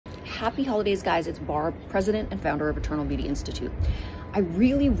Happy holidays, guys. It's Barb, president and founder of Eternal Beauty Institute. I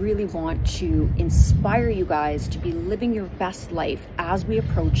really want to inspire you guys to be living your best life as we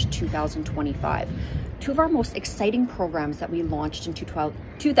approach 2025. Two of our most exciting programs that we launched in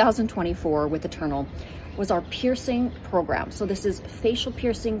 2024 with Eternal was our piercing program. So this is facial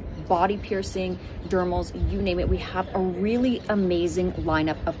piercing, body piercing, dermals, you name it. We have a really amazing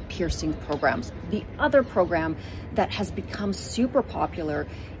lineup of piercing programs. The other program that has become super popular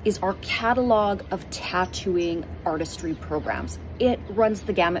is our catalog of tattooing artistry programs. It runs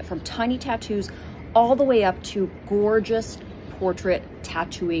the gamut from tiny tattoos all the way up to gorgeous portrait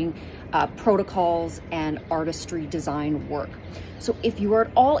tattooing protocols and artistry design work. So if you are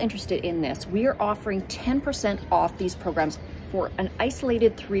at all interested in this, we are offering 10% off these programs for an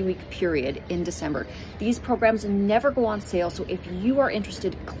isolated 3-week period in December. These programs never go on sale, so if you are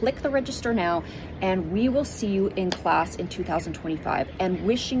interested, click the register now, and we will see you in class in 2025. And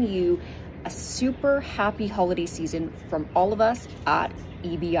wishing you a super happy holiday season from all of us at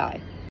EBI.